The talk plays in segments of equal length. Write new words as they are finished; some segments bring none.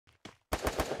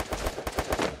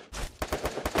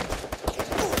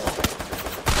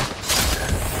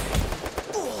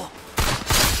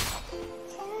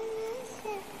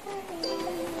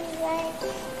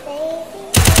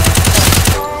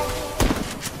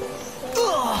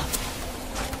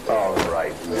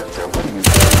mister, what are you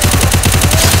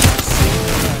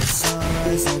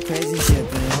Sunrise, no crazy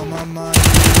shit been on my mind.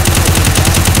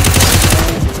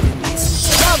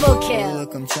 Double kill.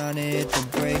 Look, I'm trying to hit the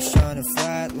brakes, trying to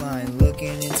flatline.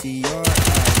 Looking into your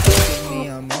eyes, look at me,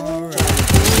 I'm alright.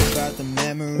 Think about the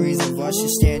memories of us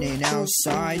just standing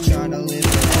outside, trying to live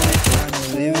it life, trying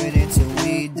to live it until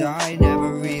we die.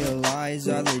 Never realize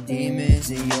all the demons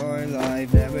in your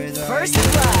life. Never thought First you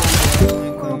blood.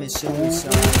 would commit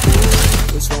suicide.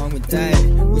 What's wrong with that?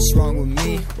 What's wrong with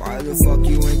me? Why the fuck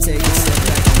you ain't take a step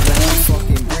back and let me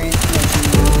fucking breathe? Don't you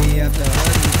really have to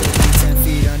hurt me? Put me 10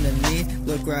 feet underneath.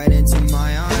 Look right into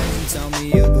my eyes and tell me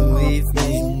you believe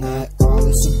me. And that all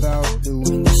it's about,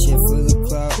 doing this shit for the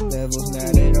clout. Devil's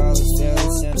mad at all his failed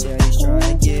attempts, yeah, he's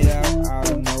trying to get out. I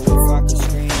don't know if I can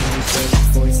scream because his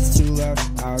voice is too loud.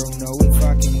 I don't know if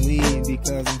I can leave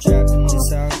because I'm trapped in this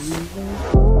house.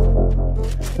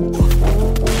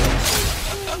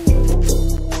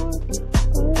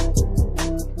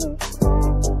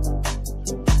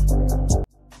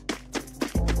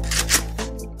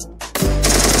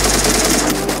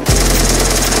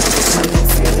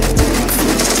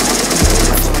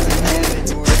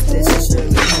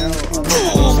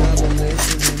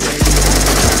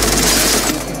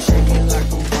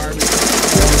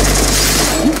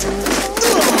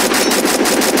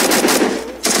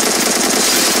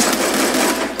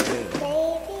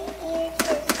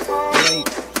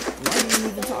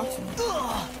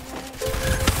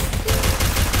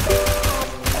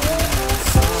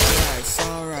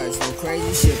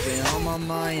 Crazy shit been on my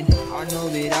mind. I know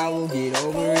that I will get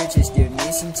over it, just give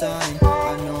me some time.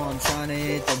 I know I'm trying to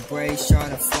hit the brakes, trying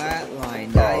to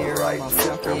flatline. Now you're on my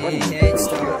fucking head,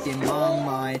 stuck in my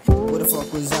mind. What the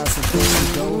fuck was I supposed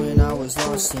to do when I was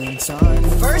lost in time?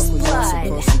 First what was I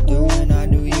blood. supposed to do when I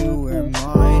knew you were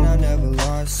mine? I never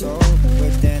lost soul,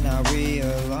 but then I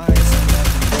realized I'm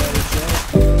nothing but a joke.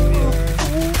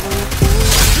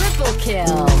 Triple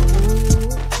kill.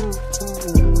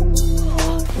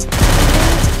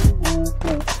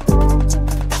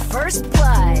 First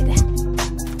blood.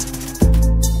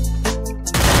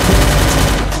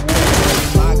 What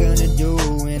am I gonna do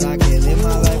when I can live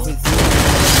my life with you?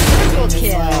 Triple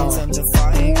kill. I'm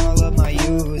defying all of my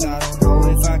youth. I don't know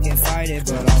if I can fight it,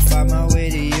 but I'll find my way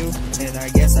to you. And I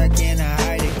guess I cannot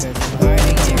hide it, cause I'm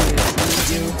hiding here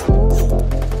with you.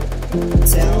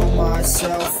 Tell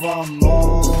myself I'm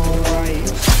alright.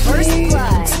 First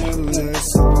blood. To the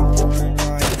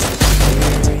sunrise,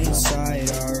 we're inside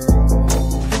our own.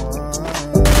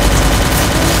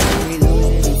 We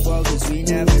losing focus, we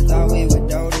never thought we would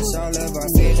notice all of our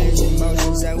feelings,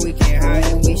 emotions that we can't hide,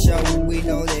 and we show when we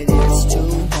know that it's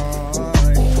too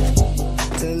hard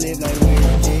to live like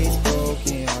we're this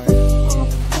broken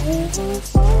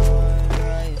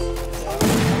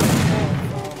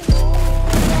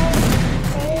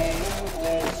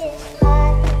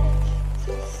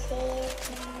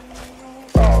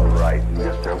alright,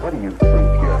 mister, what do you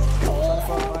think you're doing?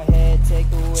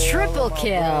 Triple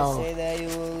kill. Say that you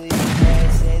will leave me,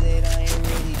 say that I ain't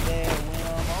really there when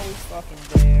I'm always fucking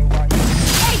there. Why you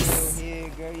still here,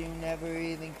 girl? You never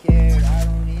even cared. I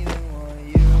don't even want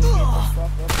you. Get the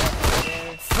fuck up out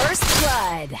there. First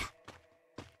blood.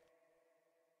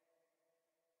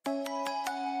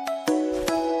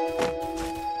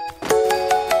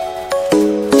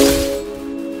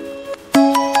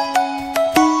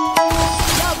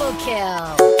 Double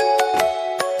kill.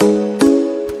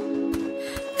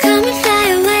 Come and fly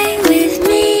away with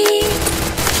me.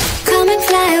 Come and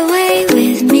fly away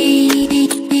with me.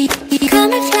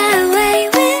 Come and fly away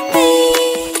with me.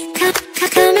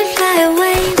 Come and fly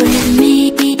away with me.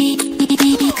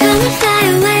 Come and fly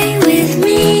away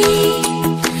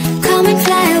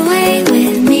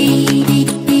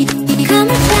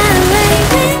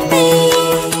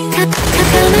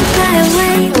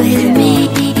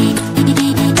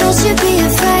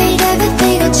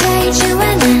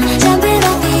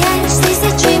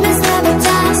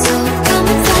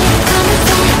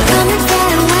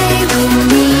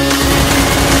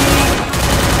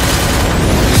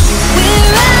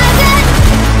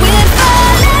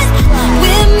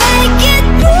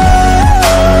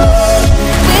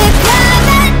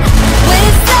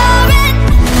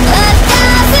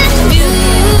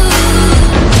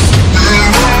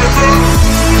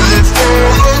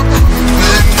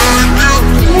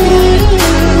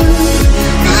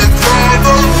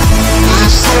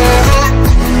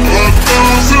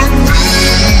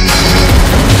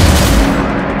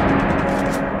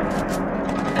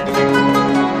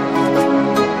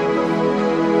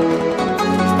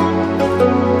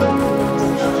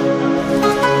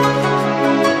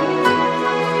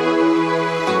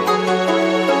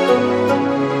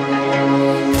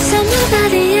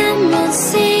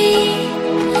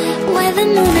the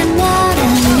moon and what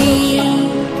I need.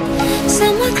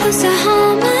 Somewhere close to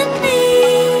harmony,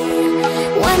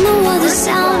 when the world is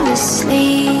sound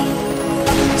asleep.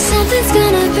 Something's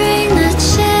gonna bring the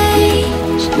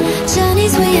change,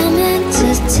 journeys we are meant to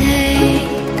take.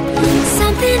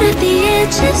 Something at the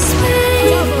edge of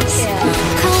space,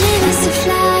 calling us to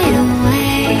fly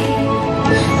away.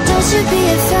 Don't you be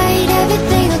afraid,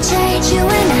 everything will change. You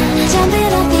and I,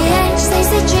 jumping off the edge. They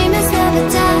say dreamers never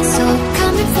die, so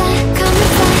come and fly, come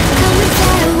and fly, come and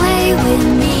fly away with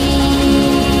me.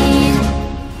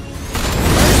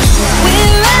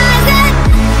 We're rising,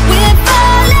 we're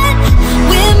falling,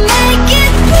 we're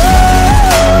making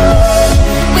moves.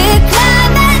 We're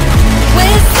climbing,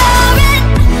 we're soaring,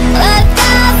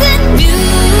 1,000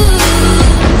 views.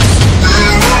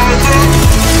 We're rising,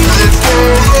 we're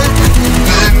falling,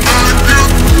 we're making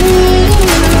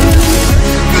moves.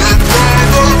 We're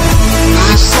climbing,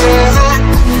 we're soaring,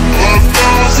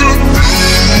 1,000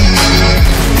 views.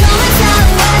 Come and fly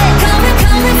away,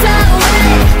 come and fly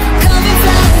away, come and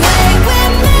fly away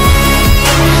with me.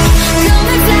 Come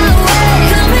and fly away,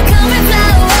 come and fly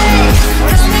away,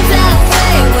 come and fly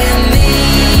away with me.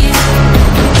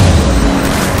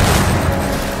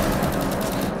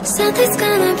 Something's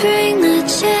gonna bring the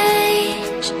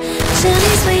change,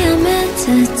 journeys we are meant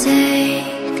to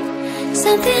take.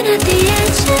 Something at the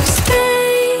edge of space.